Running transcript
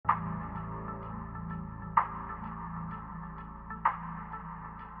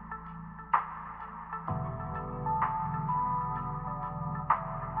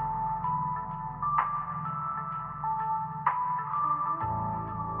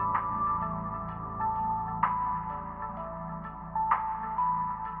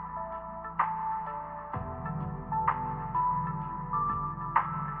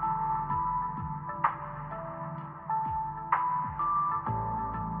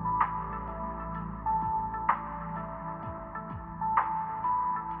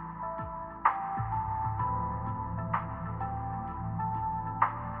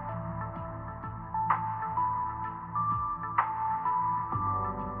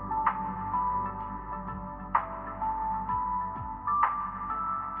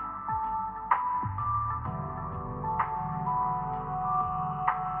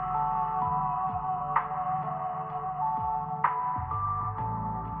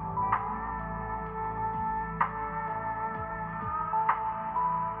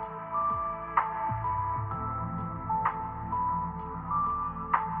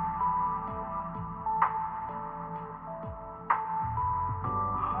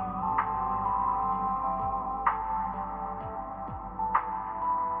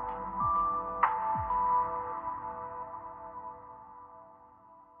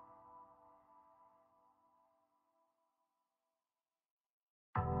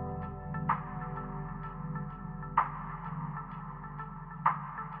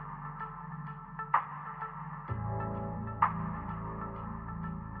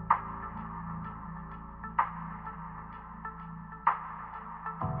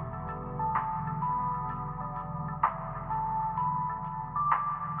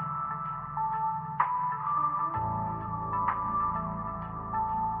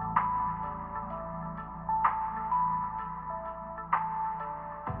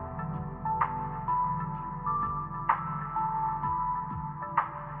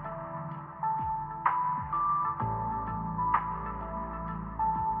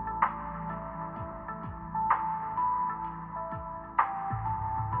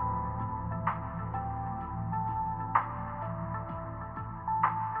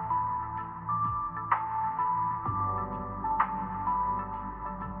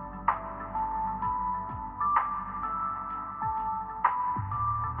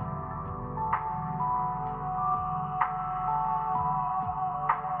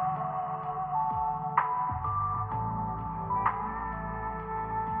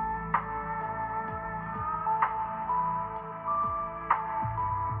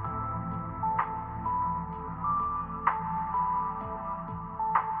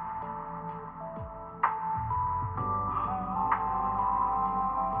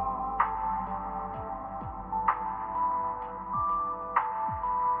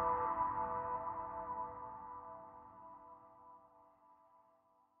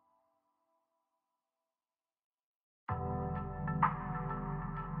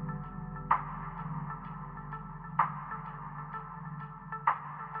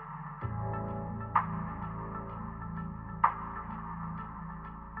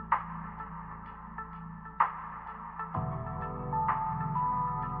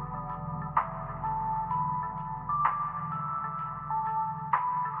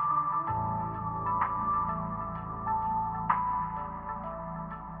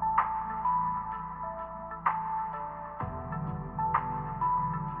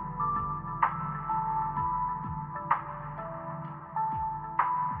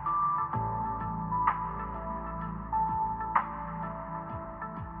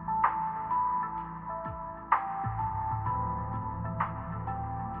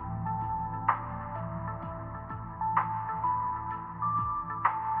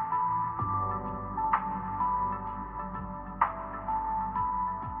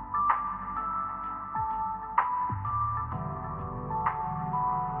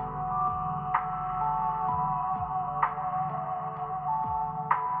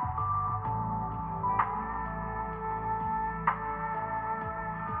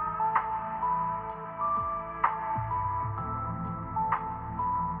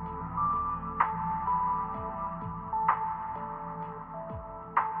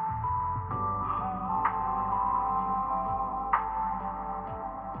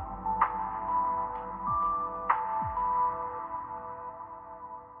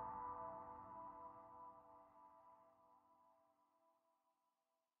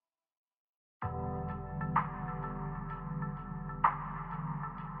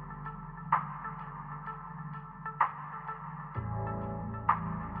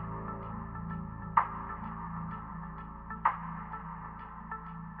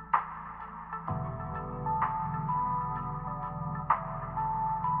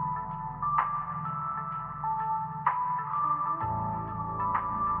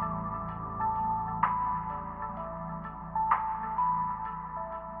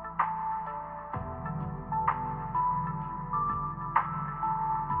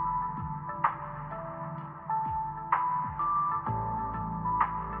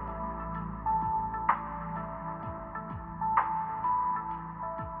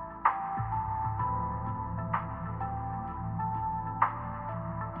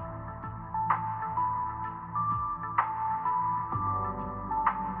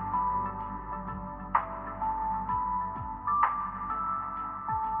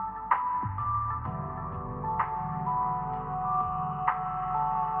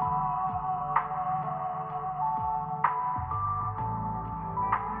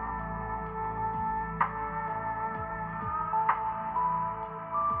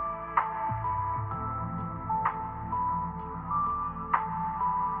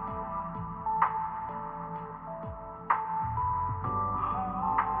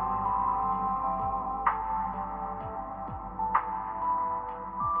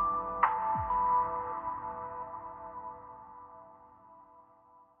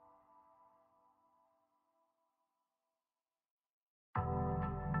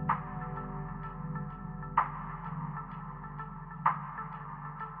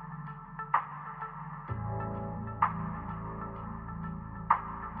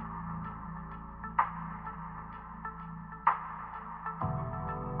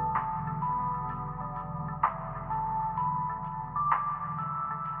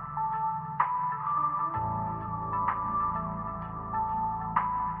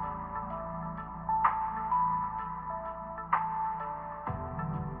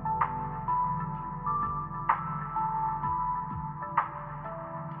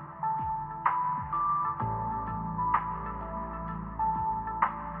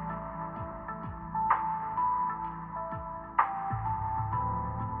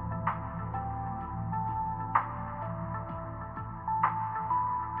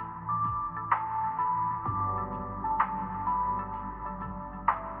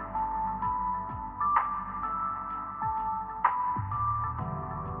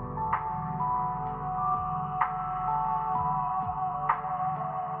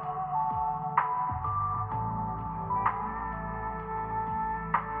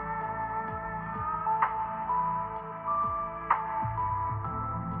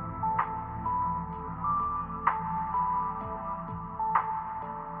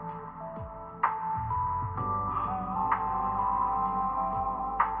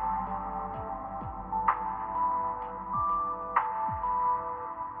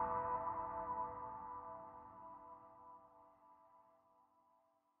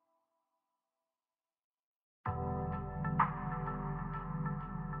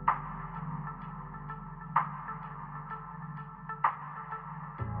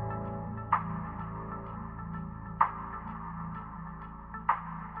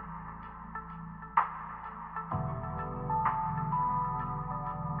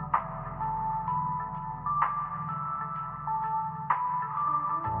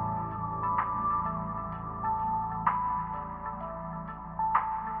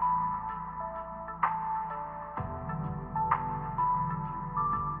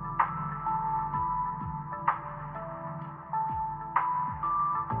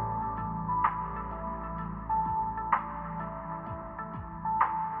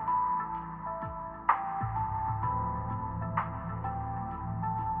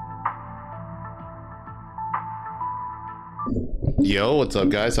Yo, what's up,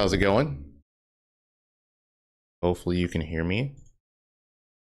 guys? How's it going? Hopefully you can hear me.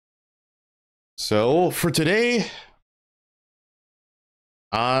 So for today,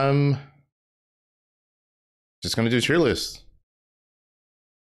 I'm just gonna do a tier list.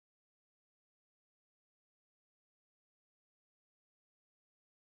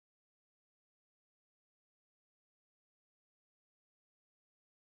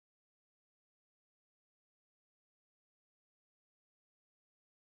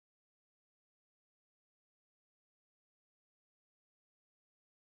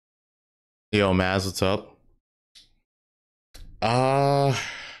 Yo, Maz, what's up? I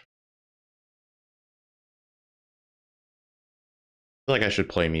feel like I should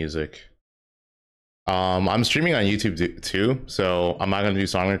play music. I'm streaming on YouTube too, so I'm not gonna do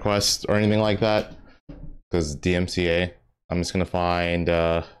song requests or anything like that because DMCA. I'm just gonna find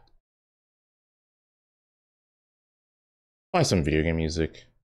some video game music.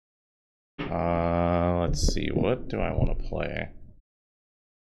 Let's see, what do I want to play?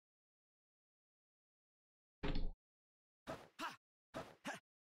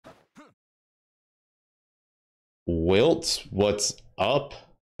 Wilt, what's up?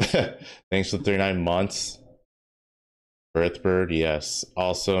 Thanks for 39 months. Birthbird, yes.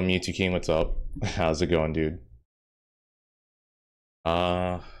 Also, Mewtwo King, what's up? How's it going, dude?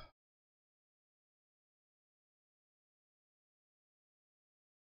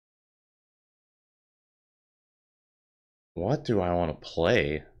 What do I want to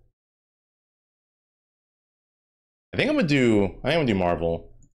play? I think I'm gonna do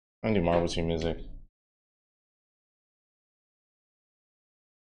Marvel. I'm gonna do Marvel team music.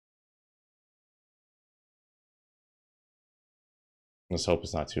 Let's hope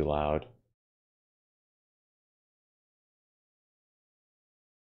it's not too loud.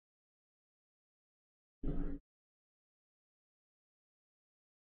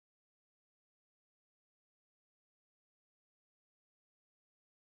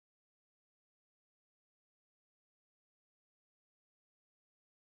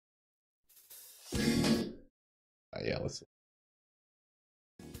 Yeah, let's see.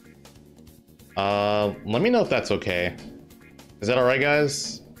 Let me know if that's okay. Is that all right,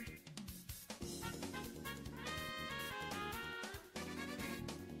 guys?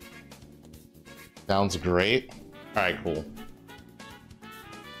 Sounds great. All right, cool.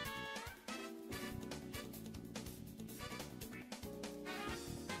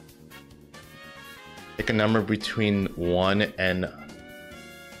 Pick a number between 1 and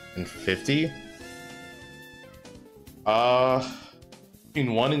 50.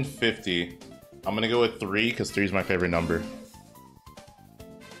 Between 1 and 50. I'm gonna go with 3 because 3 is my favorite number.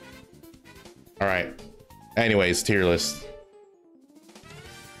 All right. Anyways, tier list.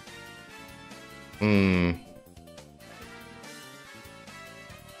 What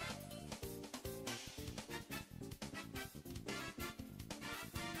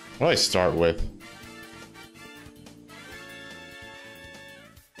do I start with?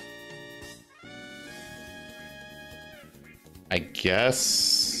 I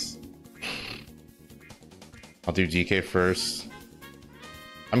guess I'll do DK first.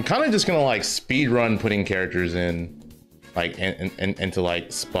 I'm kind of just gonna like speed run putting characters in, like into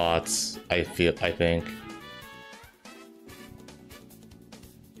like spots. I think.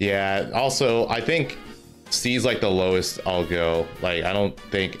 Yeah. Also, I think C's like the lowest I'll go. Like, I don't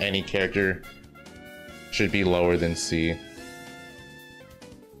think any character should be lower than C.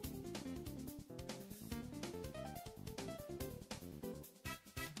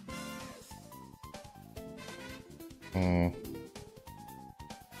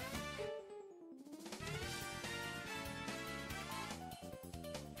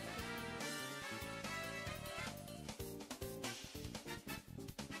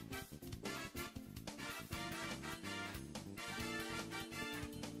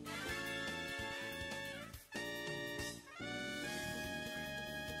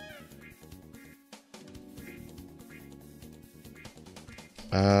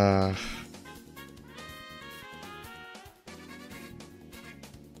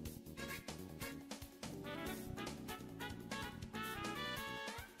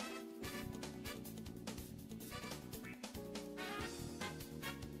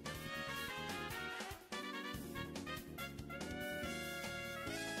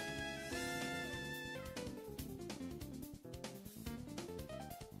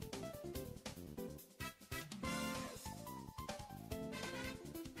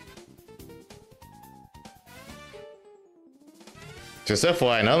 Just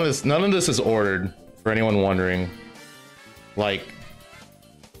FYI, none of this is ordered, for anyone wondering. Like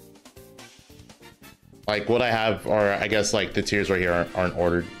Like what I have are, I guess, like the tiers right here aren't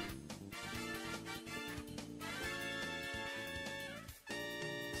ordered.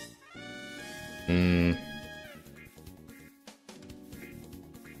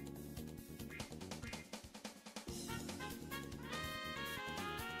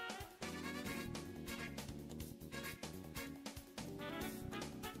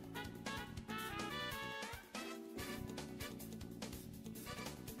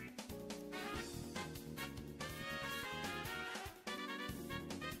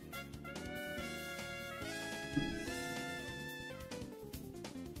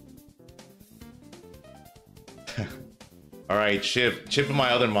 All right, Chip and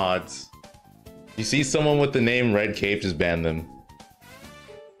my other mods. You see someone with the name Red Cape, just ban them.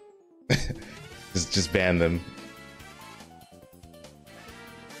 just ban them.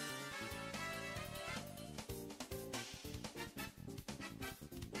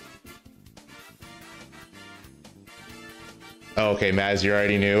 Oh, okay, Maz, you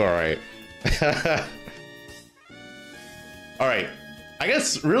already knew. All right. All right. I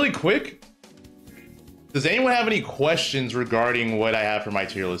guess really quick. Does anyone have any questions regarding what I have for my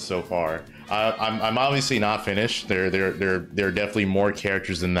tier list so far? I'm obviously not finished. There are definitely more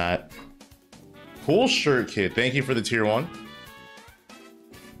characters than that. Cool shirt, kid. Thank you for the tier 1.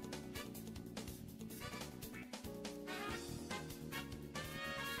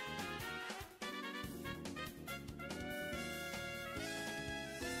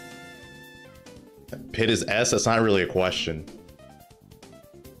 Pit is S? That's not really a question.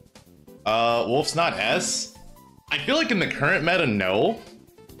 Wolf's not S? I feel like in the current meta, no.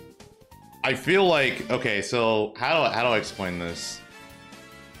 I feel like, okay, so how do I explain this?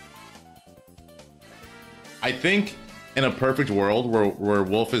 I think in a perfect world where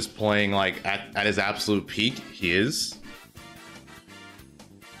Wolf is playing like at his absolute peak, he is.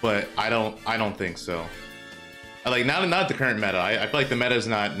 But I don't think so. Like not the current meta. I feel like the meta is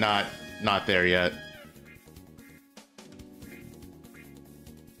not there yet.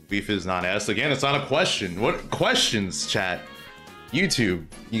 Beef is not S. Again, it's not a question. What questions, chat? YouTube,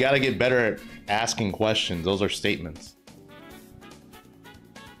 you gotta get better at asking questions. Those are statements.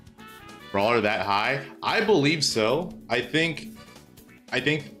 Brawler that high? I believe so. I think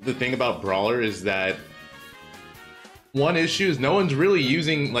the thing about Brawler is that one issue is no one's really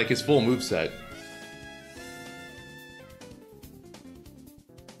using like his full moveset.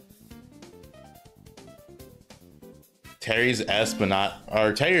 Terry's S, but not,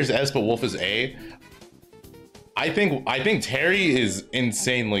 or Terry's S, but Wolf is A. I think Terry is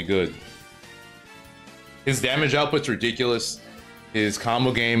insanely good. His damage output's ridiculous. His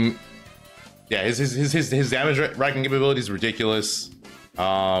combo game, yeah, his damage racking capability is ridiculous.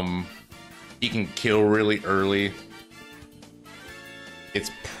 He can kill really early.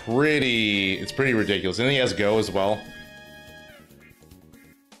 It's pretty ridiculous. And then he has Go as well.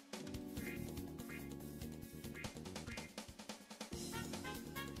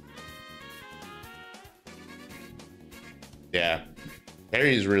 Yeah,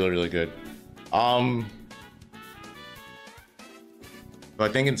 Harry is really good. But I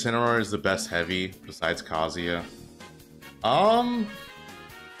think Incineroar is the best heavy besides Kazuya. I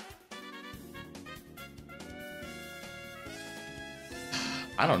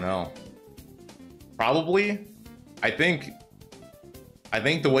don't know. Probably. I think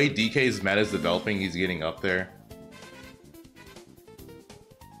the way DK's meta is developing, he's getting up there.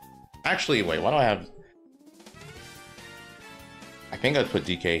 Actually, wait, why do I have... I think I'd put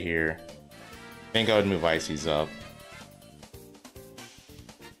DK here. I think I would move Icy's up.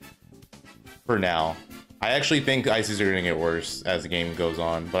 For now. I actually think Icy's are gonna get worse as the game goes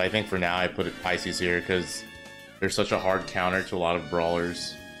on, but I think for now I put Icy's here because there's such a hard counter to a lot of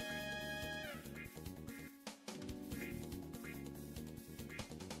brawlers.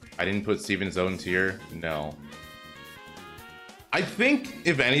 I didn't put Steven's own tier. No. I think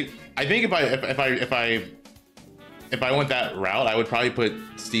if I went that route, I would probably put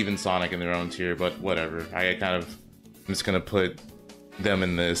Steve and Sonic in their own tier, but whatever. I'm just gonna put them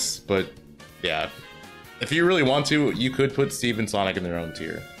in this, but yeah. If you really want to, you could put Steve and Sonic in their own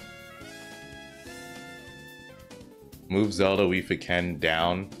tier. Move Zelda, Wii Fit Ken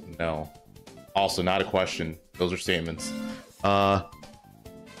down? No. Also, not a question. Those are statements.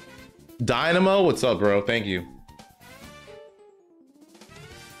 Dynamo, what's up, bro? Thank you.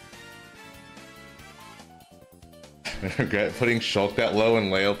 Regret putting Shulk that low and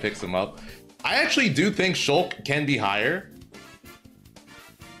Leo picks him up. I actually do think Shulk can be higher.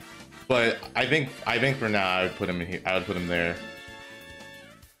 But I think for now I would put him in here. I would put him there.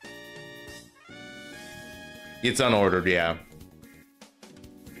 It's unordered, yeah.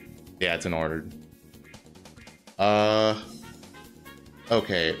 Yeah, it's unordered. Uh,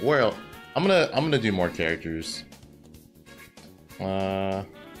 okay. Well, I'm gonna do more characters. Uh.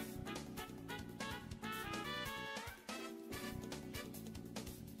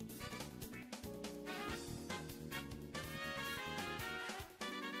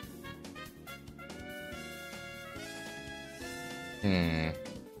 Hmm.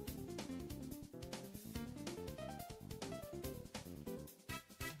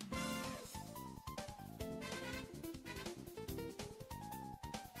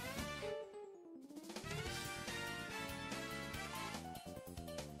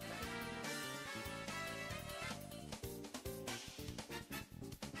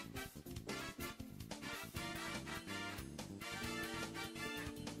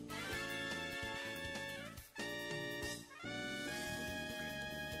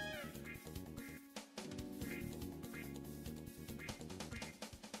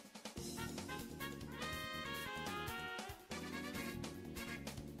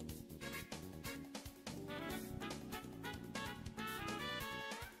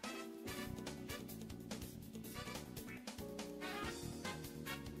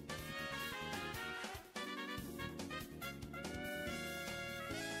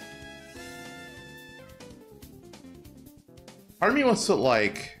 Part of me wants to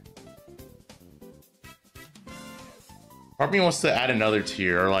like. Part of me wants to add another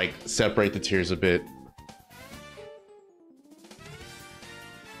tier or like separate the tiers a bit.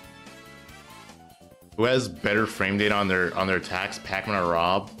 Who has better frame data on their attacks, Pac-Man or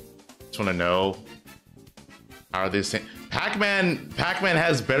Rob? Just want to know. How are they saying? Pac-Man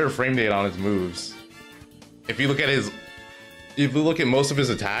has better frame data on his moves. If you look at most of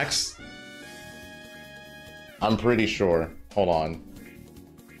his attacks, I'm pretty sure. Hold on.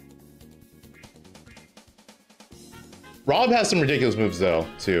 Rob has some ridiculous moves though,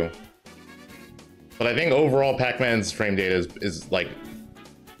 too. But I think overall Pac-Man's frame data is like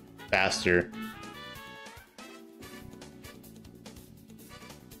faster.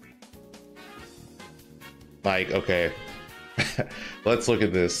 Like, okay. Let's look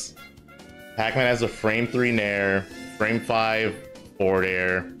at this. Pac-Man has a frame 3 nair, frame 5 forward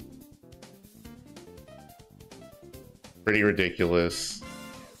air. Pretty ridiculous.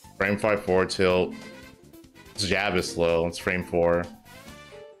 Frame 5 forward tilt. His jab is slow. It's frame 4.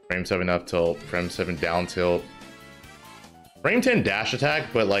 Frame 7 up tilt. Frame 7 down tilt. Frame 10 dash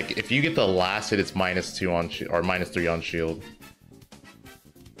attack, but like if you get the last hit, it's -2 on or -3 on shield.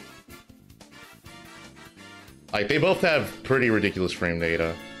 Like they both have pretty ridiculous frame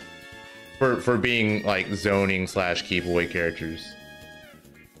data for being like zoning / keep away characters.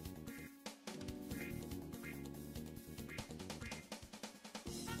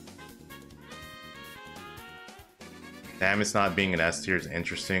 Samus not being an S tier is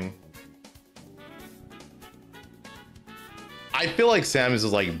interesting. I feel like Samus is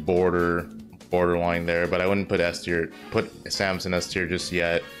like borderline there, but I wouldn't put Samus in S tier just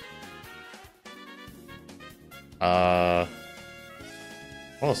yet. What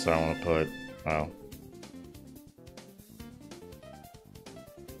else do I want to put? Oh.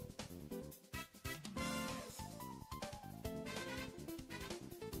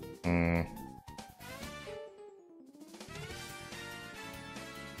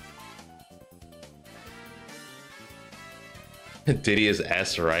 Diddy is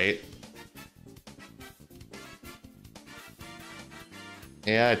S, right?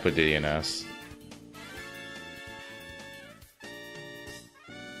 Yeah, I'd put Diddy in S.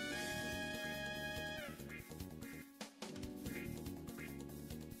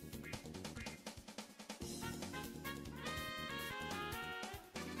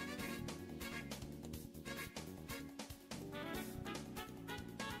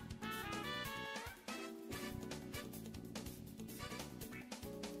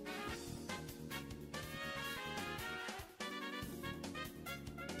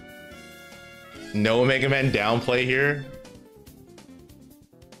 No Mega Man downplay here.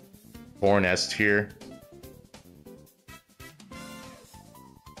 Born S tier.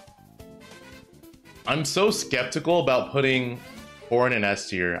 I'm so skeptical about putting Born in S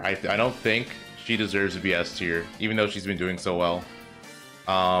tier. I don't think she deserves to be S tier, even though she's been doing so well.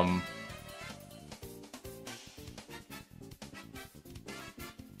 I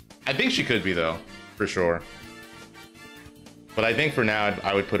think she could be though, for sure. But I think for now,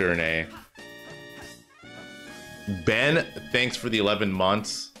 I would put her in A. Ben, thanks for the 11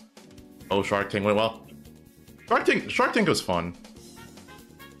 months. Oh, Shark Tank went well. Shark Tank was fun.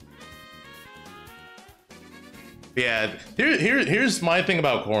 Yeah, here's my thing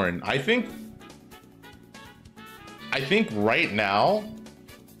about Corrin. I think right now,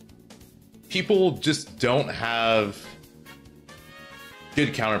 people just don't have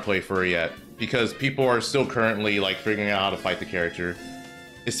good counterplay for it yet, because people are still currently like figuring out how to fight the character.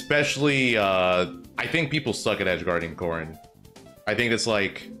 Especially, I think people suck at edgeguarding Corrin. I think it's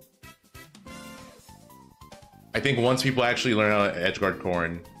like, I think once people actually learn how to edgeguard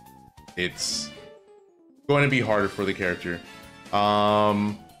Corrin, it's going to be harder for the character.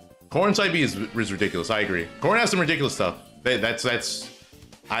 Corrin side B is ridiculous. I agree. Corrin has some ridiculous stuff. That's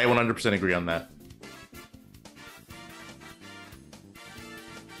I 100% agree on that.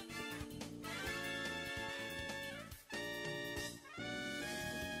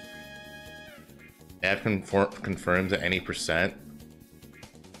 Add confirms at any percent.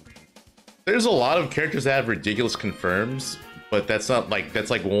 There's a lot of characters that have ridiculous confirms, but that's not like, that's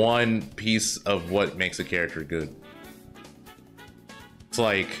like one piece of what makes a character good. It's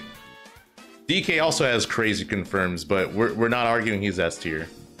like DK also has crazy confirms, but we're not arguing he's S tier.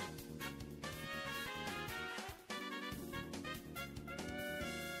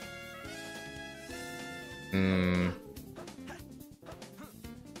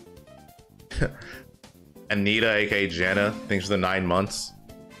 Anita, aka Jana, thanks for the 9 months.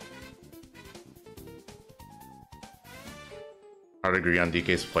 Hard to agree on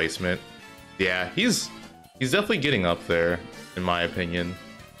DK's placement. Yeah, he's definitely getting up there, in my opinion.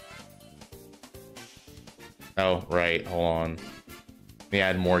 Oh, right, hold on. Let me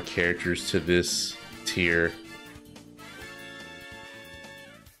add more characters to this tier.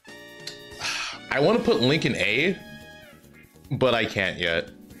 I want to put Link in A, but I can't yet.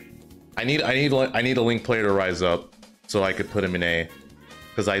 I need a Link player to rise up so I could put him in A,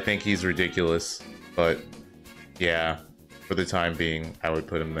 because I think he's ridiculous. But yeah, for the time being, I would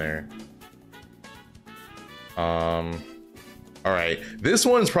put him there. All right, this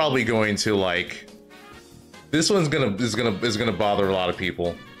one's probably going to like. This one's gonna bother a lot of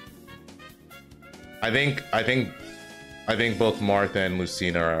people. I think both Martha and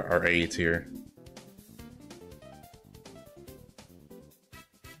Lucina are A tier.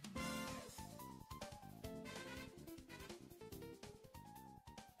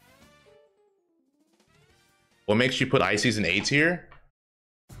 What makes you put Ices in A tier?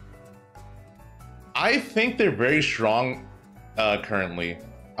 I think they're very strong currently.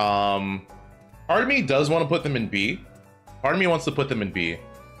 Part of me does want to put them in B. Part of me wants to put them in B.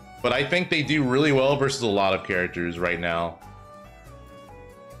 But I think they do really well versus a lot of characters right now.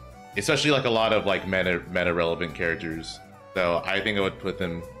 Especially like a lot of like meta relevant characters. So I think I would put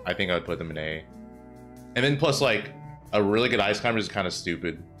them in A. And then plus like a really good ice climber is kind of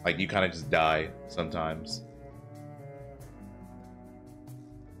stupid. Like you kind of just die sometimes.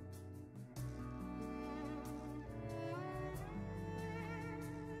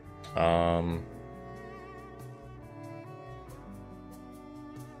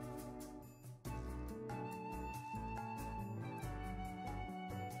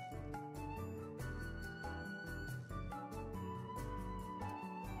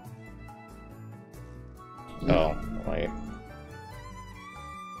 Oh, wait.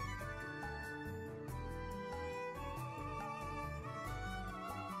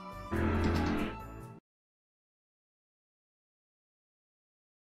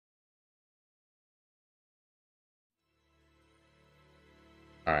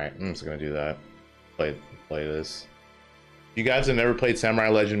 Alright, I'm just gonna do that. Play this. You guys have never played Samurai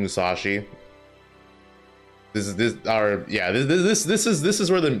Legend Musashi? This is where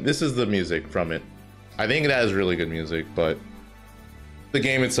this is the music from it. I think it has really good music, but the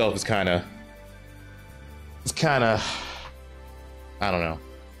game itself is kind of, I don't know.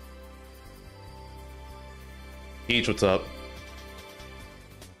 Peach, what's up?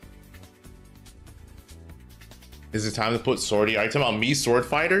 Is it time to put Swordy? Are you talking about me, Sword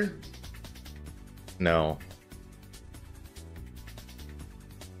Fighter? No.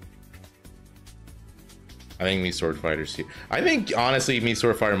 I think me Sword Fighter's here. I think honestly me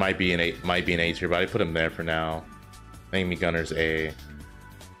Sword Fighter might be an A tier, but I put him there for now. I think me Gunner's A.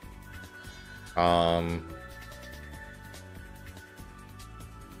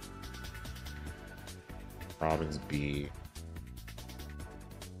 Robin's B.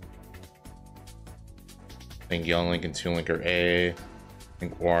 I think Young Link and Toon Link are A. I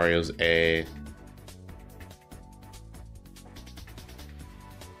think Wario's A.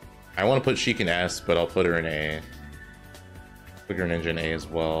 I want to put Sheik in S, but I'll put her in A. Put her Ninja in A as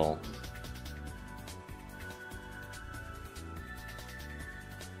well.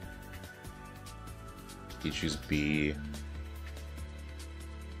 Pichu's B.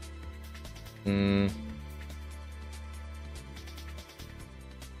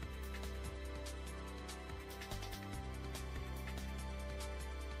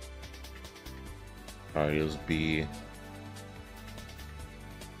 Cardios B.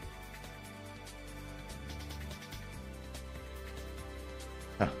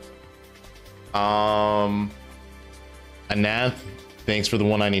 Huh. Anath, thanks for the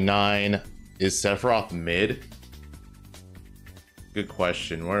 199. Is Sephiroth mid? Good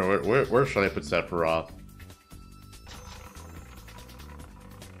question. Where should I put Sephiroth?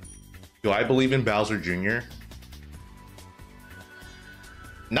 Do I believe in Bowser Jr.?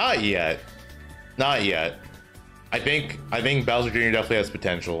 Not yet. Not yet. I think Bowser Jr. definitely has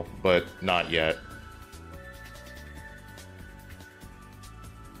potential, but not yet.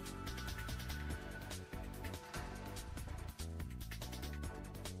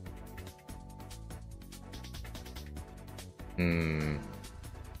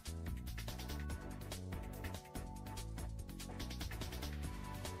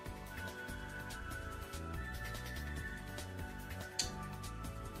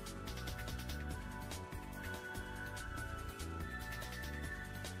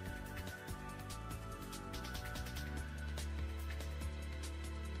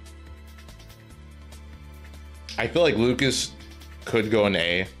 I feel like Lucas could go in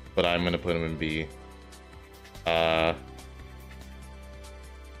A, but I'm gonna put him in B.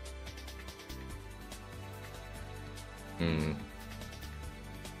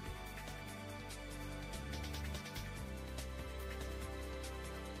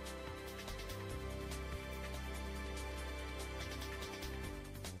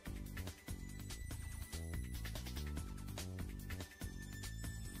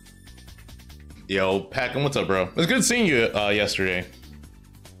 Yo, Peckham, what's up, bro? It was good seeing you yesterday.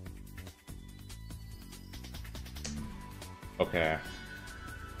 Okay.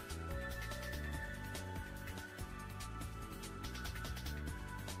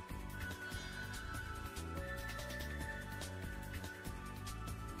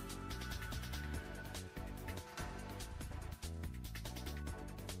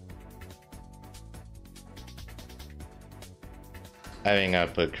 I think I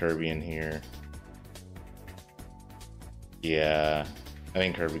put Kirby in here. Yeah, I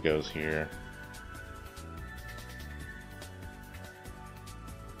think Kirby goes here.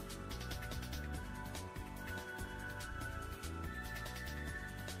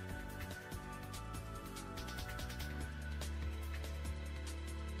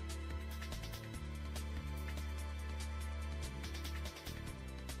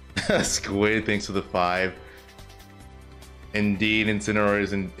 Squid, thanks for the 5. Indeed, Incineroar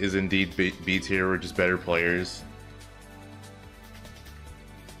is indeed B tier. We're just better players.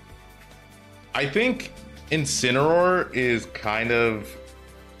 I think Incineroar is kind of,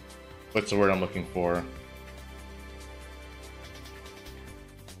 what's the word I'm looking for?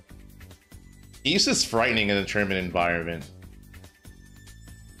 He's just frightening in the tournament environment.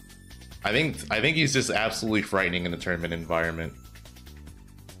 I think he's just absolutely frightening in the tournament environment.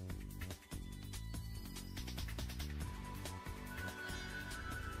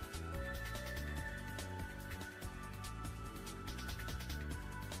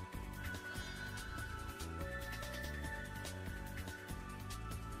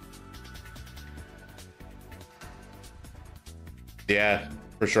 Yeah,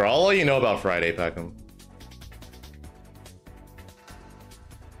 for sure. I'll let you know about Friday, Peckham.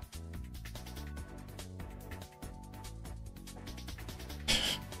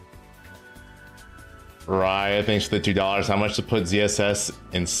 Raya, thanks for the $2. How much to put ZSS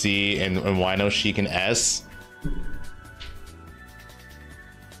in C and why no Sheik in S?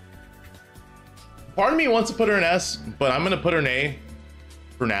 Part of me wants to put her in S, but I'm gonna put her in A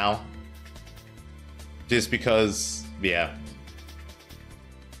for now. Just because, yeah.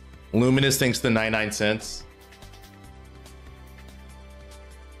 Luminous thinks the 99 cents.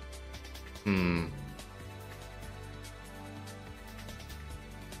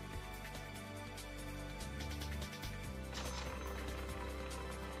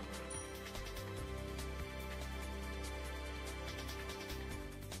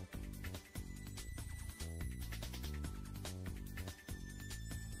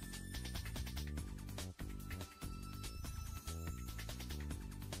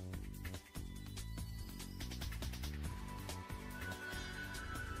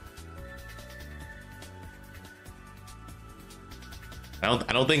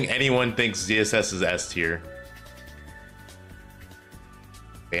 I don't think anyone thinks ZSS is S tier.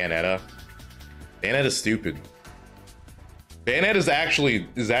 Bayonetta. Bayonetta's stupid. Bayonetta is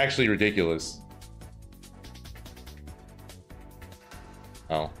actually ridiculous.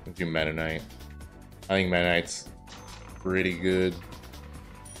 Oh, let's do Meta Knight. I think Meta Knight's pretty good.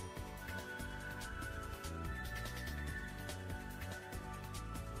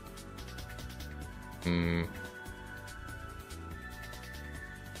 Hmm.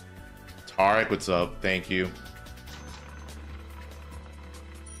 Tarek, what's up? Thank you.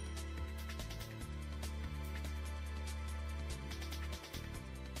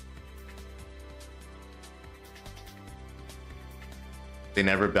 They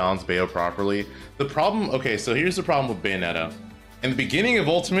never balance Bayo properly. The problem, okay, so here's the problem with Bayonetta. In the beginning of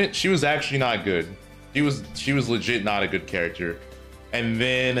Ultimate, she was actually not good. She was legit not a good character. And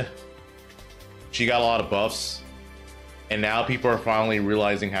then she got a lot of buffs. And now people are finally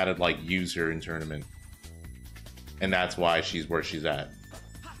realizing how to like use her in tournament. And that's why she's where she's at.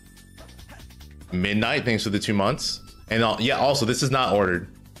 Midnight, thanks for the 2 months. And yeah, also this is not ordered.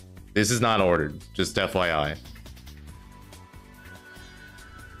 This is not ordered, just FYI.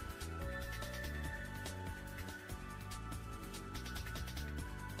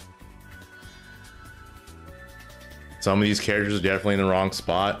 Some of these characters are definitely in the wrong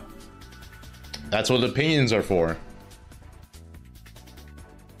spot. That's what opinions are for.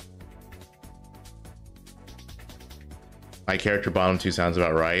 My character bottom 2 sounds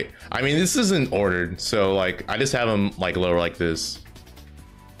about right. I mean, this isn't ordered, so like I just have them like lower like this.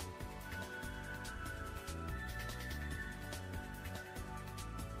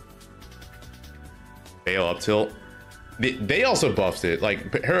 Bayo up tilt. They also buffed it.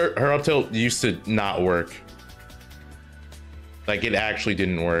 Like her up tilt used to not work. Like it actually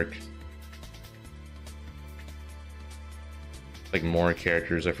didn't work. Like more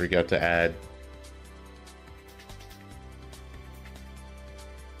characters I forgot to add.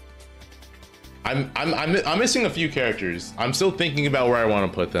 I'm missing a few characters. I'm still thinking about where I want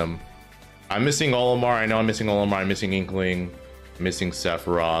to put them. I'm missing Olimar. I know I'm missing Olimar. I'm missing Inkling. I'm missing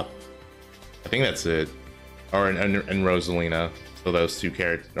Sephiroth. I think that's it. Or and Rosalina. So those 2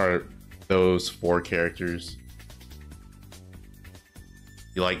 characters, or those 4 characters.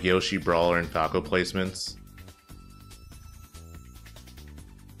 You like Yoshi, Brawler, and Falco placements?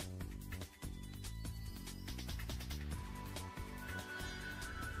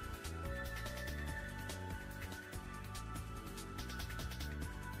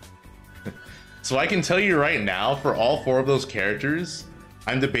 So I can tell you right now, for all 4 of those characters,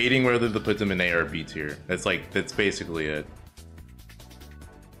 I'm debating whether to put them in A or B tier. That's basically it.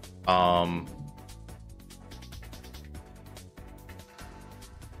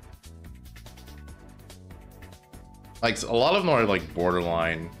 Like a lot of them are like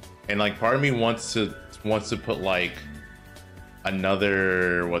borderline, and like part of me wants to put like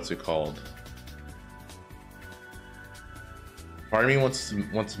another, what's it called? Part of me wants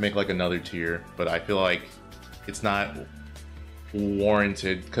to make like another tier, but I feel like it's not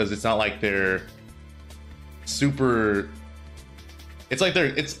warranted because it's not like they're super. It's like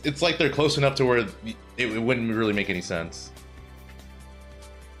they're close enough to where it wouldn't really make any sense.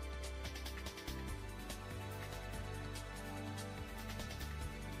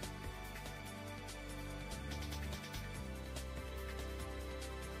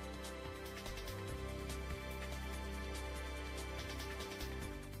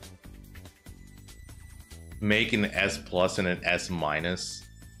 Make an S plus and an S minus.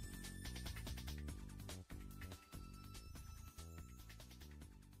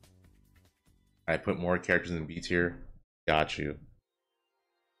 I put more characters in B tier. Got you.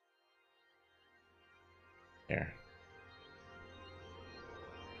 Here.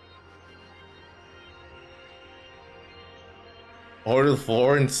 Order the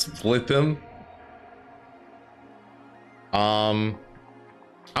 4 and split them.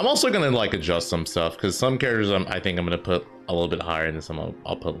 I'm also gonna like adjust some stuff because some characters I think I'm gonna put a little bit higher and some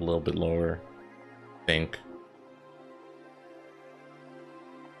I'll put a little bit lower. I think.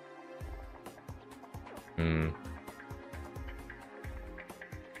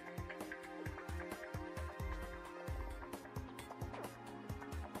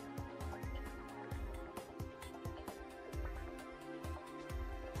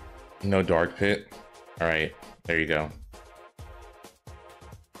 No dark pit. All right, there you go.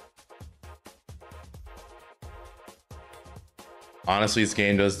 Honestly, this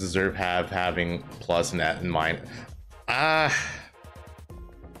game does deserve having plus and that in mind. I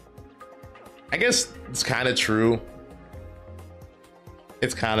guess it's kind of true.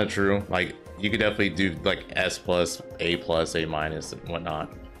 It's kind of true. Like you could definitely do like S plus, A minus, and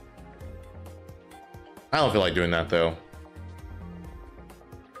whatnot. I don't feel like doing that though.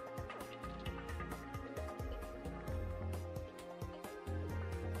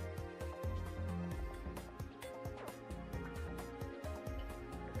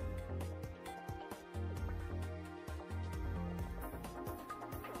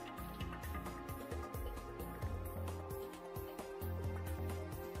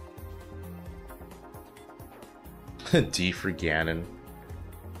 D for Ganon.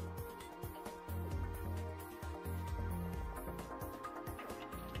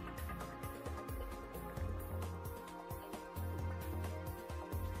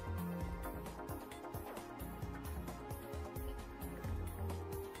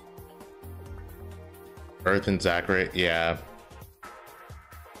 Earth and Zachary, yeah.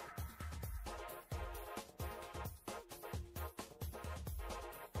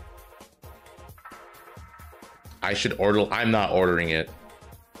 I should order. I'm not ordering it.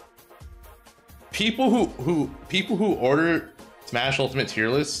 People who order Smash Ultimate tier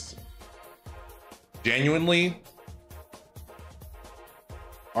lists genuinely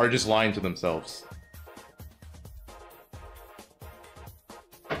are just lying to themselves.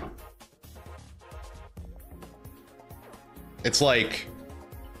 It's like,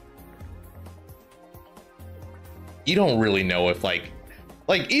 you don't really know if like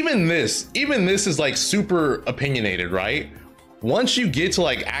even this is like super opinionated, right? Once you get to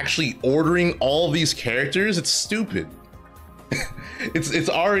like actually ordering all these characters, it's stupid. it's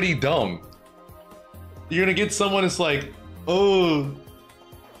already dumb. You're gonna get someone that's like, oh,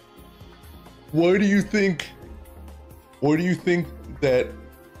 why do you think that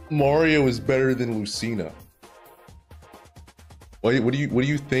Mario is better than Lucina? What do you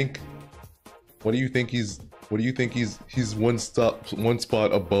think he's one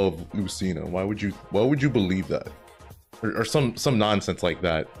spot above Lucina? Why would you believe that? Or some nonsense like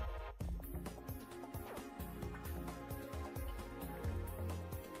that.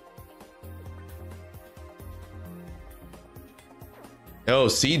 Oh,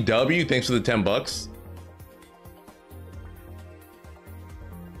 CW, thanks for the $10.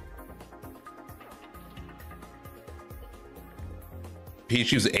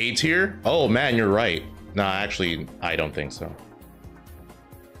 Pichu's A tier? Oh man, you're right. Nah, actually, I don't think so.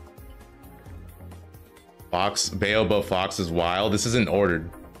 Fox, Bayo above Fox is wild. This isn't ordered.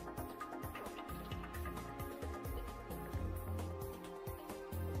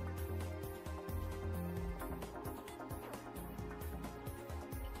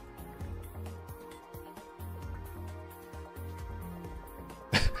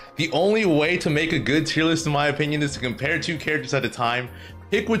 The only way to make a good tier list, in my opinion, is to compare two characters at a time.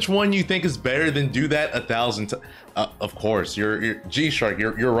 Pick which one you think is better, then do that 1,000 times. Of course, you're G-Shark.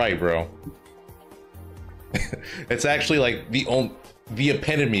 You're right, bro. It's actually like the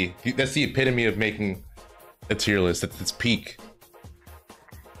epitome. That's the epitome of making a tier list. That's its peak.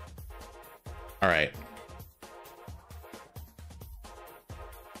 All right.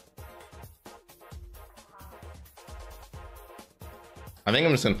 I think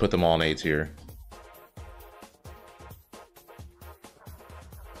I'm just gonna put them all in A tier.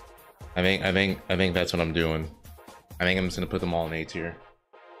 I think that's what I'm doing. I think I'm just gonna put them all in A tier.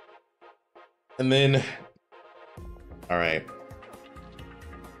 And then, all right.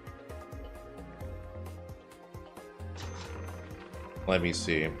 Let me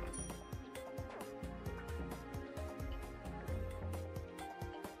see.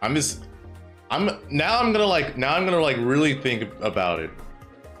 I'm gonna really think about it.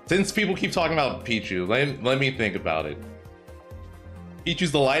 Since people keep talking about Pichu, let me think about it.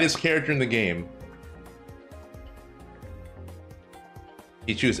 Pichu's the lightest character in the game.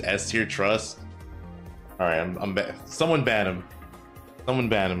 Pichu's S tier, trust. All right, someone ban him. Someone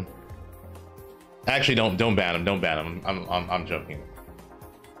ban him. Actually, don't ban him. Don't ban him. I'm joking.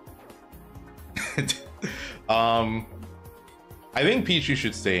 I think Pichu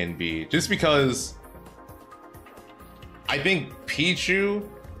should stay in B, just because I think Pichu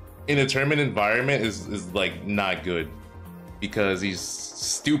in a tournament environment is like not good, because he's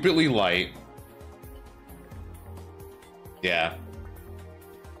stupidly light. Yeah.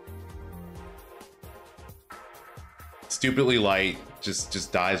 Stupidly light,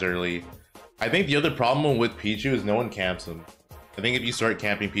 just dies early. I think the other problem with Pichu is no one camps him. I think if you start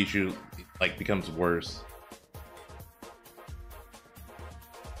camping Pichu, it like becomes worse.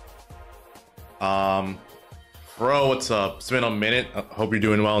 Bro, what's up? It's been a minute. Hope you're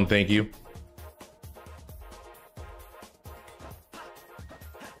doing well, and thank you.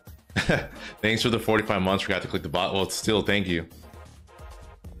 Thanks for the 45 months. Forgot to click the bot. Well, still, thank you.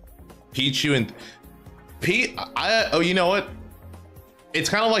 Pichu and oh, you know what? It's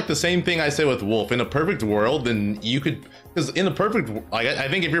kind of like the same thing I said with Wolf. In a perfect world, then you could, because in the perfect, like, I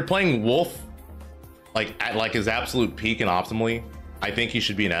think if you're playing Wolf, like at like his absolute peak and optimally, I think he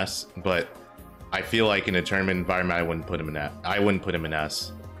should be an S. But I feel like in a tournament environment, I wouldn't put him in that. I wouldn't put him in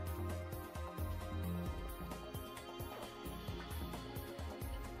S.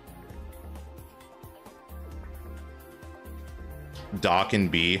 Doc and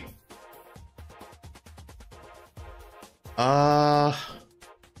B. Uh,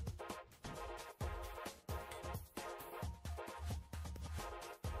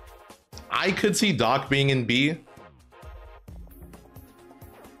 I could see Doc being in B.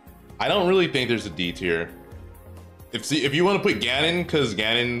 I don't really think there's a D tier. If you want to put Ganon, because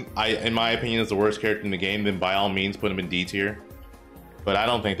Ganon, in my opinion, is the worst character in the game, then by all means put him in D tier. But I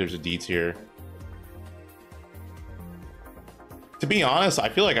don't think there's a D tier. To be honest, I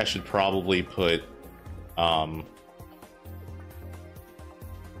feel like I should probably put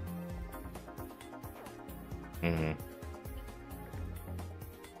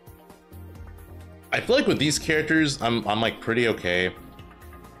I feel like with these characters, I'm like pretty okay.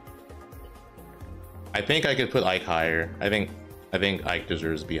 I think I could put Ike higher. I think Ike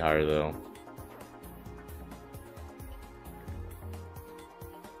deserves to be higher though.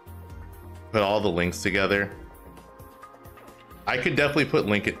 Put all the links together. I could definitely put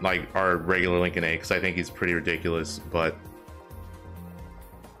Lincoln, like our regular Lincoln A, because I think he's pretty ridiculous. But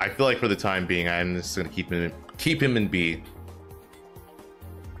I feel like for the time being, I'm just gonna keep him in B.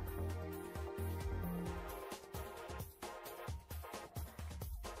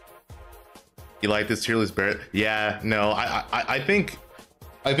 You like this tier list, Barrett? Yeah, no, I think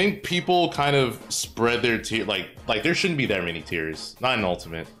people kind of spread their tier, like there shouldn't be that many tiers, not an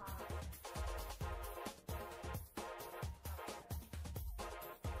ultimate.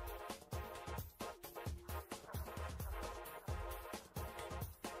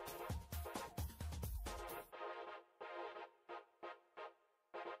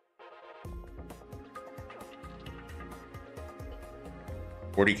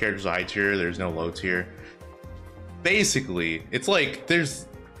 Forty characters high tier, there's no low tier. Basically, it's like there's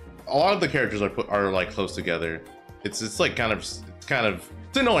a lot of the characters are like close together. It's like it's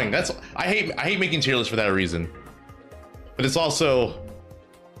annoying. That's I hate making tier lists for that reason. But it's also,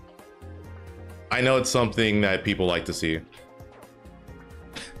 I know it's something that people like to see.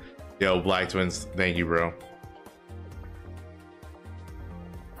 Yo, Black Twins, thank you, bro.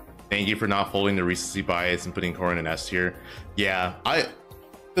 Thank you for not folding the recency bias and putting Corrin in S tier. Yeah,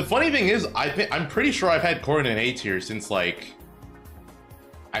 the funny thing is, I'm pretty sure I've had Corrin in A tier since like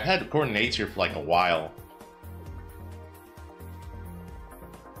I've had Corrin in A tier for like a while.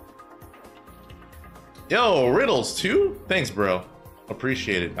 Yo, Riddles too? Thanks, bro.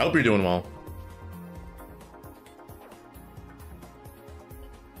 Appreciate it. I hope you're doing well.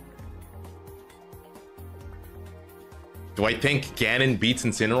 Do I think Ganon beats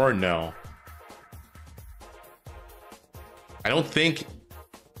Incineroar? No. I don't think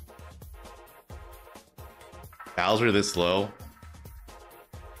Bowser this low.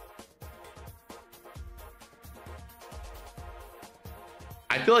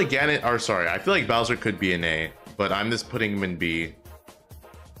 I feel like I feel like Bowser could be an A, but I'm just putting him in B.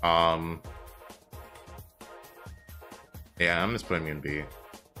 Yeah, I'm just putting him in B.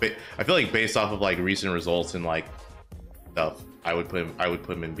 But I feel like based off of like recent results and like stuff, I would put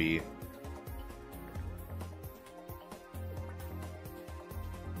him in B.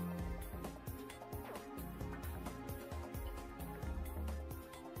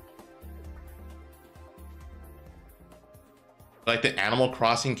 Like the Animal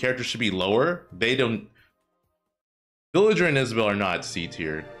Crossing characters should be lower. They don't. Villager and Isabelle are not C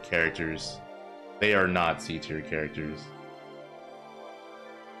tier characters. They are not C tier characters.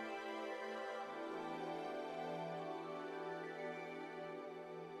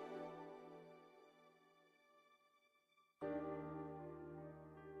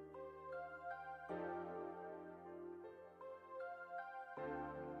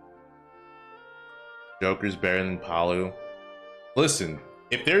 Joker's better than Palu. Listen,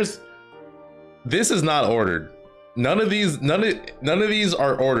 if this is not ordered. None of these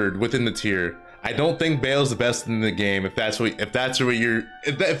are ordered within the tier. I don't think Bale's the best in the game. If that's what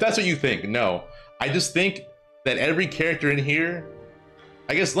you think. No, I just think that every character in here.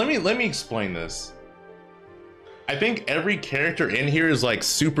 I guess let me explain this. I think every character in here is like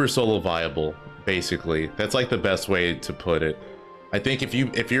super solo viable. Basically, that's like the best way to put it. I think if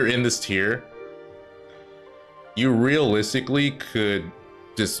you're in this tier, you realistically could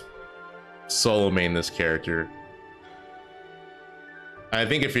just solo main this character. I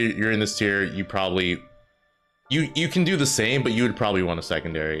think if you're in this tier, you probably you can do the same, but you would probably want a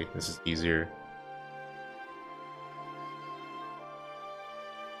secondary. This is easier.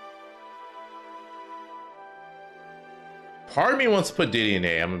 Part of me wants to put Diddy in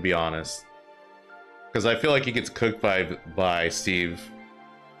A, I'm gonna be honest, because I feel like he gets cooked by Steve.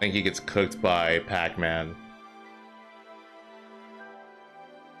 I think he gets cooked by Pac-Man.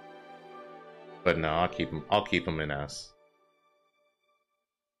 But no, I'll keep him in S.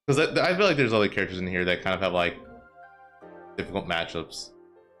 Because I feel like there's other characters in here that kind of have like difficult matchups.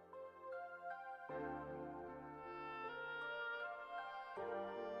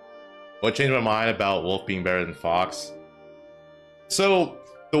 What changed my mind about Wolf being better than Fox? So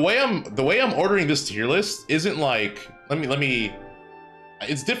the way I'm ordering this tier list isn't like let me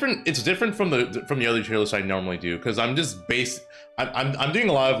it's different from the other tier lists I normally do, because I'm doing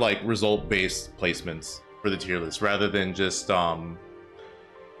a lot of like result based placements for the tier list rather than just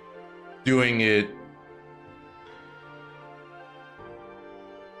doing it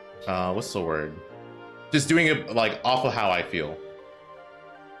what's the word? Just doing it like off of how I feel.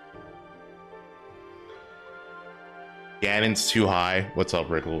 Ganon's too high. What's up,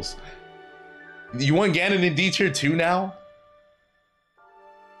 Rickles? You want Ganon in D tier 2 now?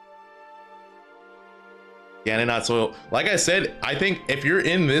 Ganon not soil. Like I said, I think if you're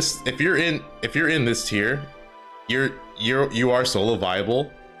in this tier, you are solo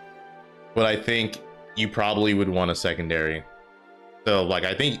viable. But I think you probably would want a secondary. So like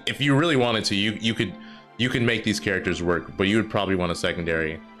I think if you really wanted to, you could make these characters work, but you would probably want a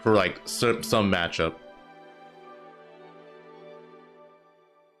secondary for like some matchup.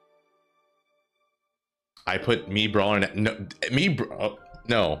 I put me brawler me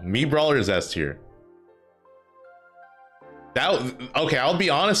brawler is S tier. Okay, I'll be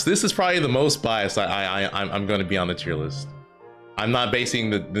honest, this is probably the most biased I'm going to be on the tier list. I'm not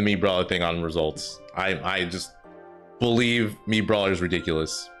basing the me brawler thing on results. I just believe me brawler is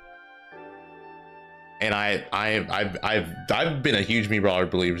ridiculous. And I've been a huge me brawler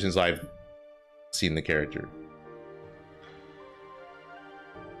believer since I've seen the character.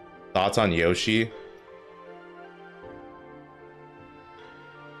 Thoughts on Yoshi?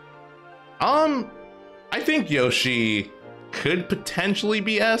 I think Yoshi could potentially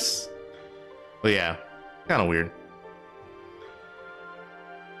be S. But yeah, kind of weird.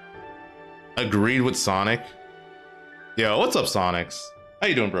 Agreed with Sonic. Yo, what's up, Sonics? How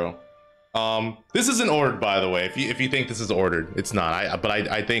you doing, bro? This isn't ordered, by the way. If you think this is ordered, it's not.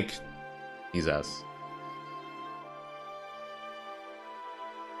 I think he's S.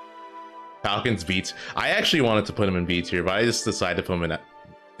 Falcon's B tier. I actually wanted to put him in B tier, but I just decided to put him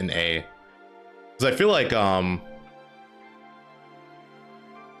in A. Because I feel like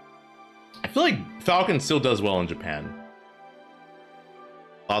Falcon still does well in Japan.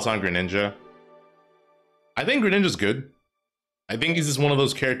 Thoughts on Greninja? I think Greninja's good. I think he's just one of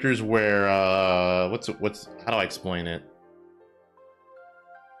those characters where how do I explain it?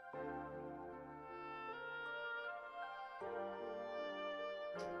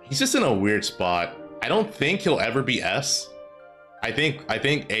 He's just in a weird spot. I don't think he'll ever be S. I think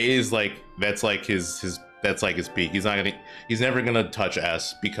A is like that's like his peak. He's never gonna touch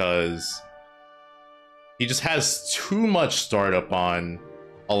S because he just has too much startup on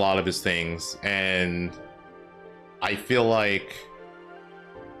a lot of his things, and I feel like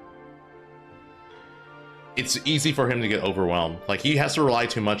it's easy for him to get overwhelmed. Like he has to rely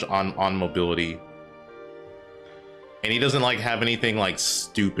too much on mobility, and he doesn't like have anything like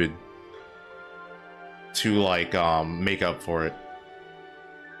stupid to like make up for it.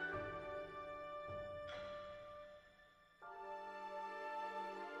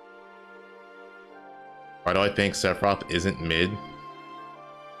 Why do I think Sephiroth isn't mid?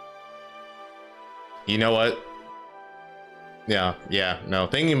 You know what? Yeah, no.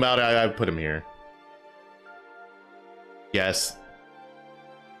 Thinking about it, I put him here. Yes.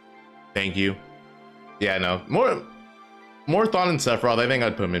 Thank you. Yeah, no. More thought in Sephiroth. I think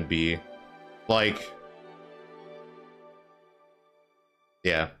I'd put him in B. Like,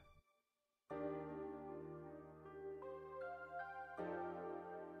 yeah.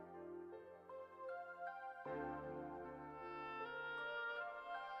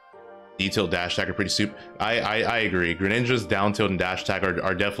 Detailed dash attack are pretty soup. I agree. Greninja's down tilt and dash attack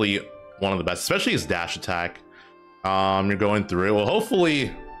are definitely one of the best, especially his dash attack. You're going through it. Well,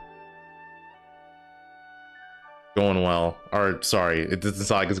 hopefully going well. Or sorry, it doesn't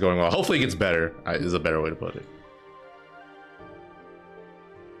sound like it's going well. Hopefully it gets better, is a better way to put it.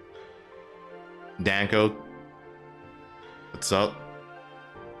 Danko, what's up?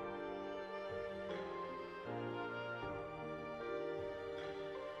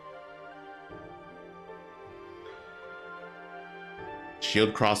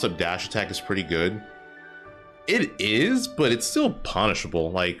 Shield cross up dash attack is pretty good. It is, but it's still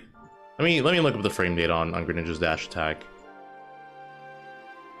punishable. Like, let me look up the frame data on Greninja's dash attack.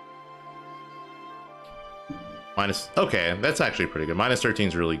 Okay, that's actually pretty good. Minus 13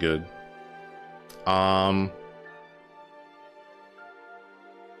 is really good.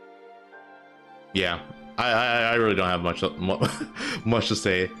 Yeah, I really don't have much to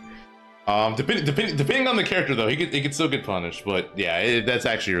say. Depending on the character though, he could still get punished. But yeah, that's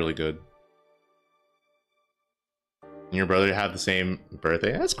actually really good. And your brother have the same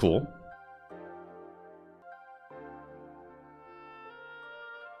birthday? That's cool.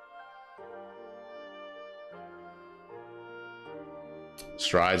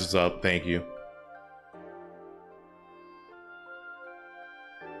 Strides is up. Thank you.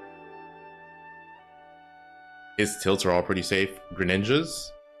 His tilts are all pretty safe.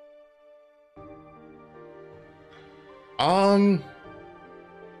 Greninjas?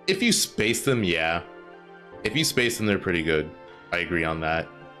 If you space them, yeah. If you space them, they're pretty good. I agree on that.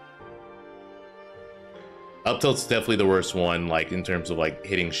 Up tilt's definitely the worst one, like, in terms of, like,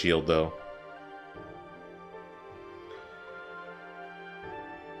 hitting shield, though.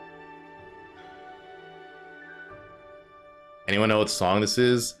 Anyone know what song this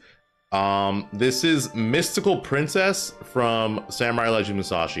is? This is Mystical Princess from Samurai Legend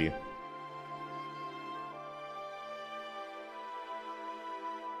Musashi.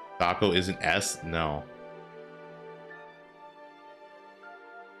 Taco isn't S? No.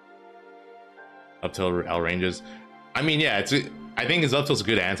 Up tilt outranges. I mean, yeah, I think his up tilt's a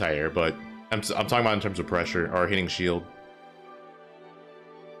good anti-air, but I'm talking about in terms of pressure or hitting shield.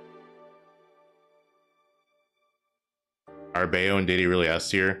 Are Bayo and Diddy really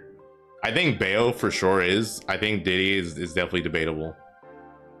S tier? I think Bayo for sure is. I think Diddy is definitely debatable.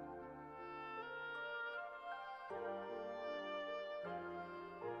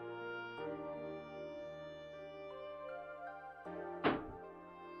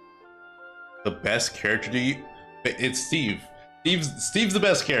 The best character to you? It's Steve. Steve's the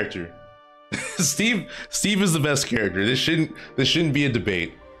best character. Steve is the best character. This shouldn't be a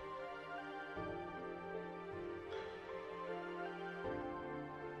debate.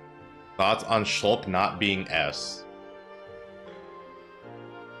 Thoughts on Shulk not being S?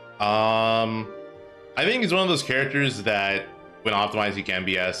 I think he's one of those characters that when optimized he can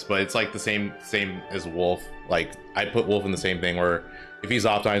be S, but it's like the same as Wolf. Like I put Wolf in the same thing where if he's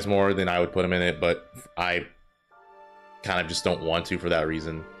optimized more, then I would put him in it, but I kind of just don't want to for that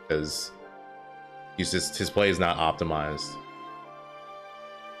reason because his play is not optimized.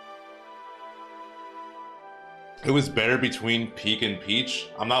 Who is better between Peak and Peach?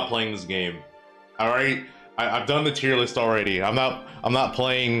 I'm not playing this game. I've done the tier list already. I'm not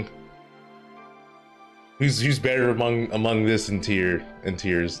playing. Who's better among this and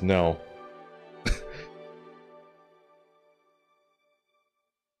tiers? No.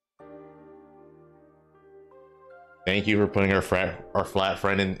 Thank you for putting our flat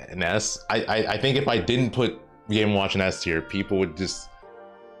friend in S. I think if I didn't put Game & Watch in S tier, people would just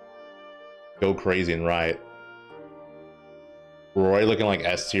go crazy and riot. Roy looking like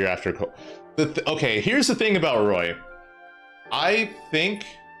S tier after okay, here's the thing about Roy. I think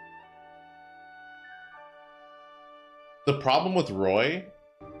the problem with Roy,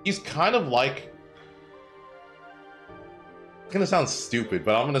 he's kind of like, it's gonna sound stupid,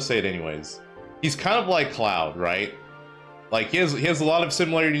 but I'm gonna say it anyways. He's kind of like Cloud, right? Like he has a lot of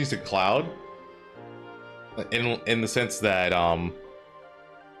similarities to Cloud in the sense that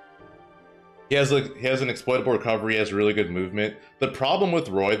he has an exploitable recovery, he has really good movement. The problem with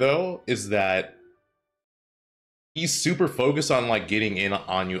Roy though is that he's super focused on like getting in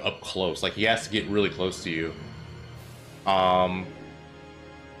on you up close. Like he has to get really close to you. And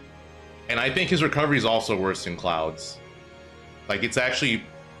I think his recovery is also worse than Cloud's. Like it's actually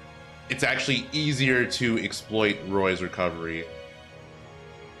easier to exploit Roy's recovery.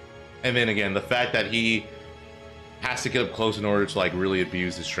 And then again, the fact that he has to get up close in order to like really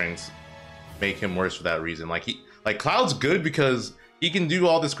abuse his strengths make him worse for that reason. Like Cloud's good because he can do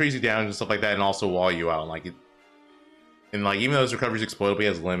all this crazy damage and stuff like that and also wall you out. And like even though his recovery is exploitable, he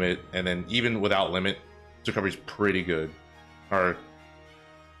has limit, and then even without limit, his recovery is pretty good. Or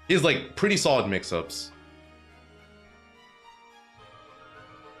he has like pretty solid mix-ups.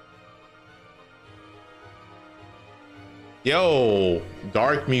 Yo,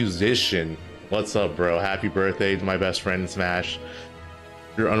 Dark Musician. What's up, bro? Happy birthday to my best friend in Smash.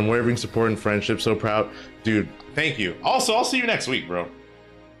 Your unwavering support and friendship, so proud. Dude, thank you. Also, I'll see you next week, bro.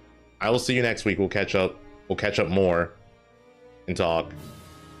 I will see you next week. We'll catch up. We'll catch up more and talk.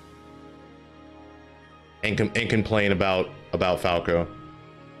 And complain about Falco.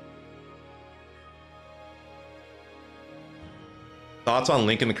 Thoughts on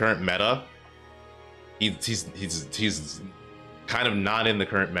Link in the current meta? He's kind of not in the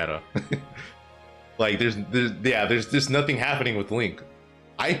current meta. Like there's nothing happening with Link.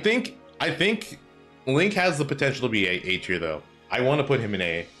 I think Link has the potential to be A tier though. I want to put him in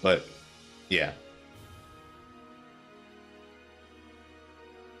A, but yeah.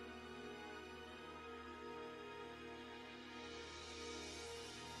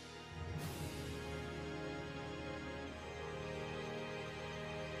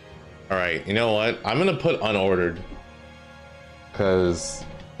 All right, you know what? I'm gonna put unordered because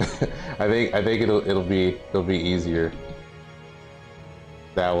I think it'll be easier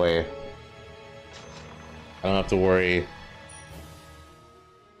that way. I don't have to worry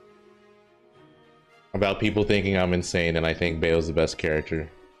about people thinking I'm insane and I think Bale's the best character.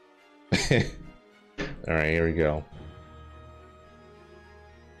 All right, here we go.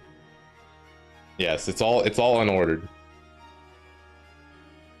 Yes, it's all unordered.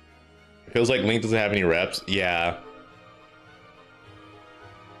 It feels like Link doesn't have any reps. Yeah.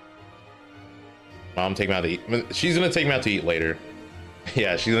 Mom, take me out to eat. She's gonna take me out to eat later.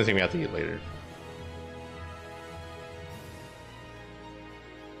 Yeah, she's gonna take me out to eat later.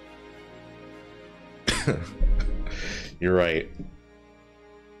 You're right.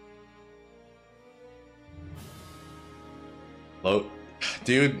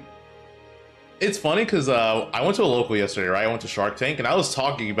 Dude, it's funny because I went to a local yesterday, right? I went to Shark Tank and I was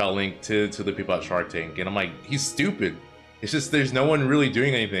talking about Link to the people at Shark Tank, and I'm like, he's stupid. It's just there's no one really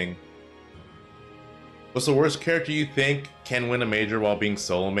doing anything. What's the worst character you think can win a major while being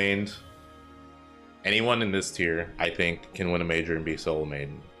solo mained? Anyone in this tier, I think, can win a major and be solo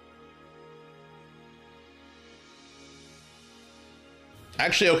mained.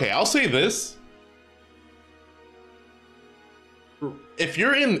 Actually, okay, I'll say this. If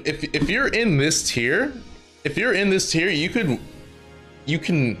you're in this tier, you can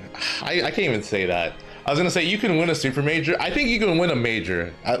I can't even say that. I was gonna say you can win a super major. I think you can win a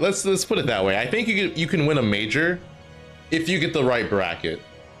major. Let's put it that way. I think you can win a major if you get the right bracket.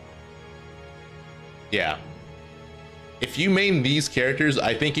 Yeah. If you main these characters,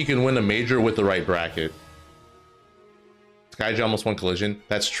 I think you can win a major with the right bracket. Skyja almost won Collision.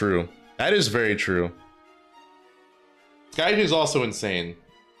 That's true. That is very true. Skyja is also insane.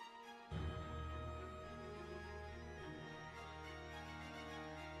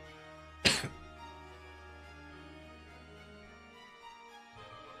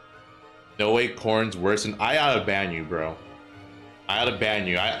 No way, Corn's worse than I oughta ban you, bro. I oughta ban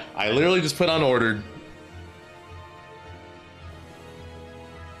you. I literally just put unordered.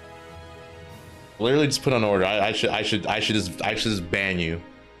 Literally just put on order. I should just ban you.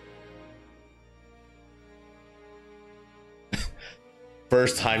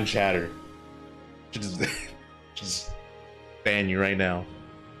 First time chatter. Should just ban you right now.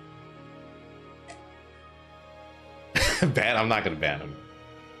 Ban? I'm not gonna ban him.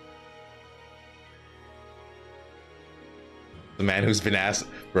 The man who's been asked,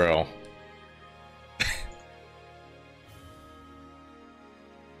 bro.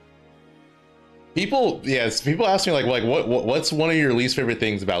 People ask me like what's one of your least favorite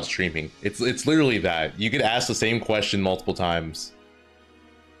things about streaming? It's literally that. You could ask the same question multiple times.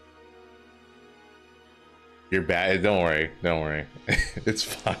 You're bad. Don't worry. Don't worry. It's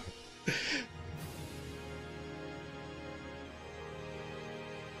fine.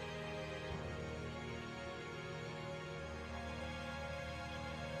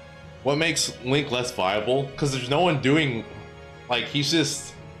 What makes Link less viable? Because there's no one doing, like, he's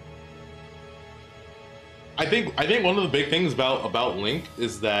just. I think one of the big things about Link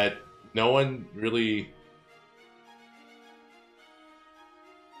is that no one really.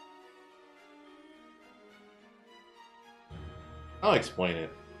 I'll explain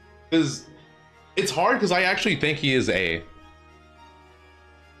it, because it's hard. Because I actually think he is A.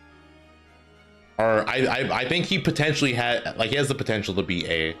 Or I think he potentially he has the potential to be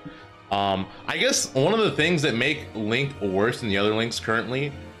A. I guess one of the things that make Link worse than the other Links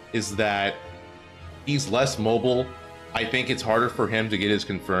currently is that he's less mobile. I think it's harder for him to get his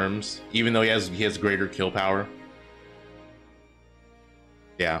confirms, even though he has greater kill power.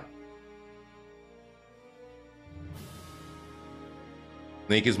 Yeah.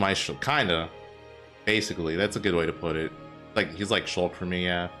 Link is my kinda, basically. That's a good way to put it. Like he's like Shulk for me,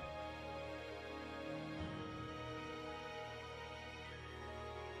 yeah.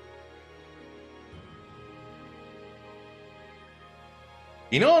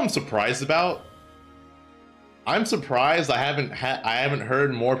 You know what I'm surprised about? I'm surprised I haven't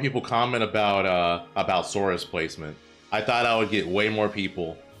heard more people comment about Sora's placement. I thought I would get way more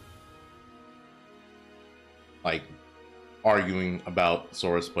people like arguing about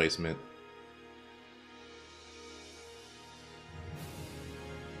Sora's placement.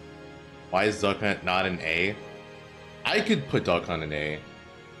 Why is Duck Hunt not an A? I could put Duck Hunt in A.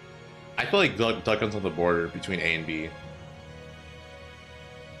 I feel like Duck Hunt's on the border between A and B.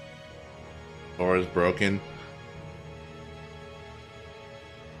 Sora's broken.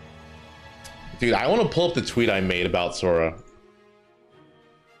 Dude, I want to pull up the tweet I made about Sora.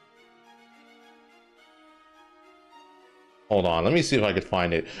 Hold on, let me see if I could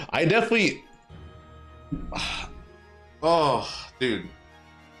find it. I definitely. Oh, dude.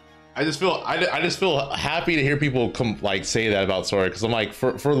 I just feel happy to hear people come like say that about Sora, because I'm like,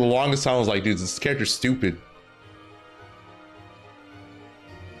 for the longest time I was like, dude, this character's stupid.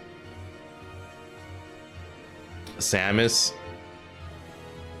 Samus.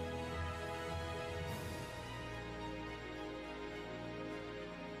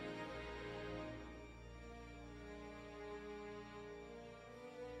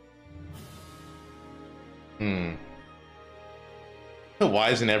 Why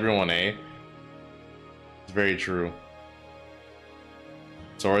isn't everyone A? It's very true.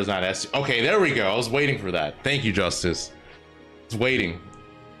 Sora's not S. Okay, there we go. I was waiting for that. Thank you, Justice. I was waiting.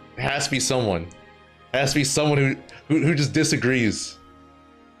 It has to be someone. It has to be someone who just disagrees.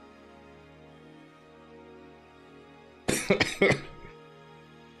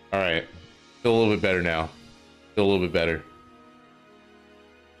 All right. Feel a little bit better now. Feel a little bit better.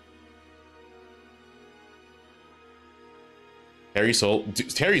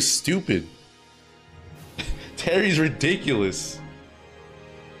 Terry's stupid. Terry's ridiculous.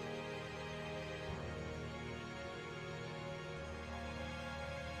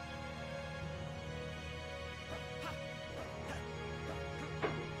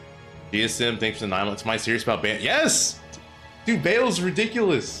 GSM, thanks for the 9 months. Am I serious about Bale? Yes! Dude, Bale's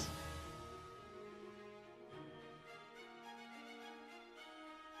ridiculous.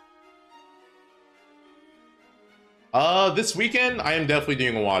 This weekend, I am definitely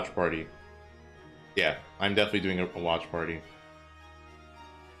doing a watch party. Yeah, I'm definitely doing a watch party.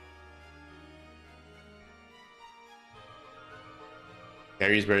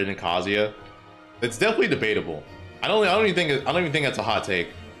 Harry's better than Kazuya. It's definitely debatable. I don't even think that's a hot take.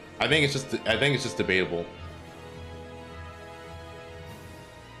 I think it's just debatable.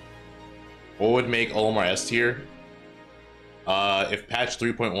 What would make Olimar S tier? If patch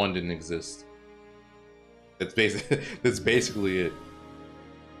 3.1 didn't exist. That's basically it.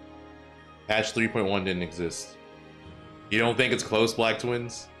 Patch 3.1 didn't exist. You don't think it's close, Black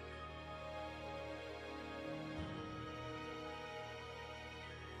Twins?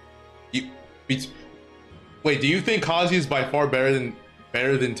 Wait, do you think Kazuya is by far better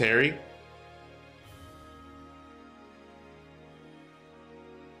than Terry?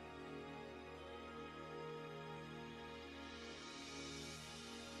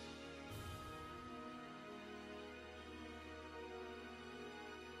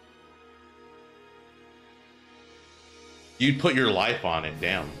 You'd put your life on it,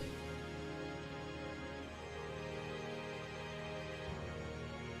 damn.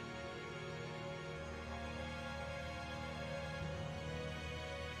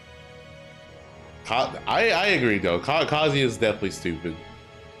 I agree though. Kazuya is definitely stupid.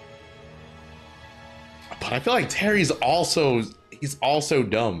 But I feel like Terry's also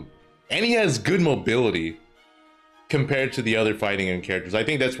dumb. And he has good mobility compared to the other fighting game characters. I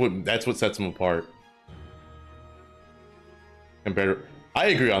think that's what sets him apart. I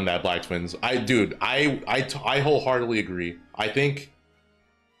agree on that, Black Twins. I wholeheartedly agree. I think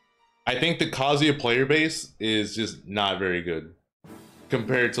the Kazuya player base is just not very good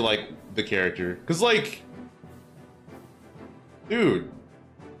compared to like the character, because like, dude,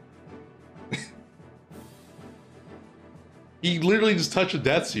 he literally just touched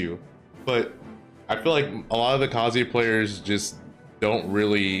Detsu. But I feel like a lot of the Kazuya players just don't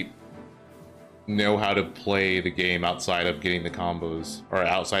really know how to play the game outside of getting the combos, or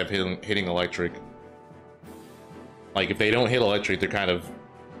outside of hitting electric. Like if they don't hit electric, they're kind of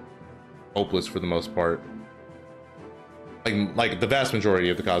hopeless for the most part. Like the vast majority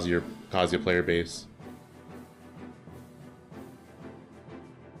of the Kazuya player base.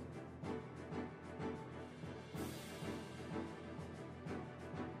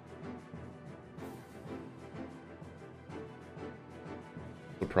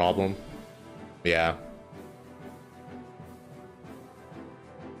 The problem. Yeah.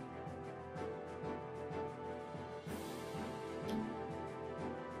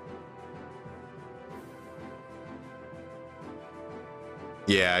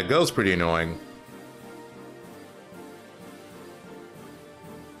 Yeah, it goes pretty annoying.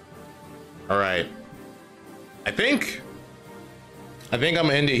 All right. I think I'm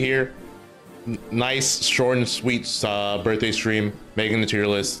gonna end it here. Nice, short and sweet birthday stream, making the tier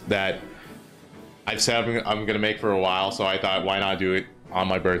list that I've said I'm gonna make for a while, so I thought, why not do it on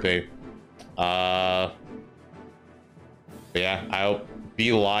my birthday? Yeah, I'll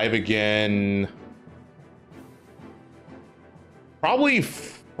be live again probably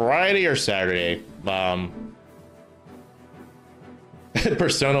Friday or Saturday.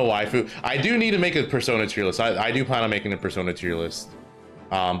 Persona waifu. I do need to make a Persona tier list. I do plan on making a Persona tier list.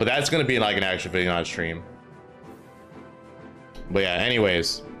 But that's gonna be like an actual video, not a stream. But yeah,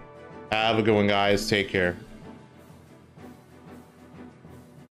 anyways. Have a good one, guys. Take care.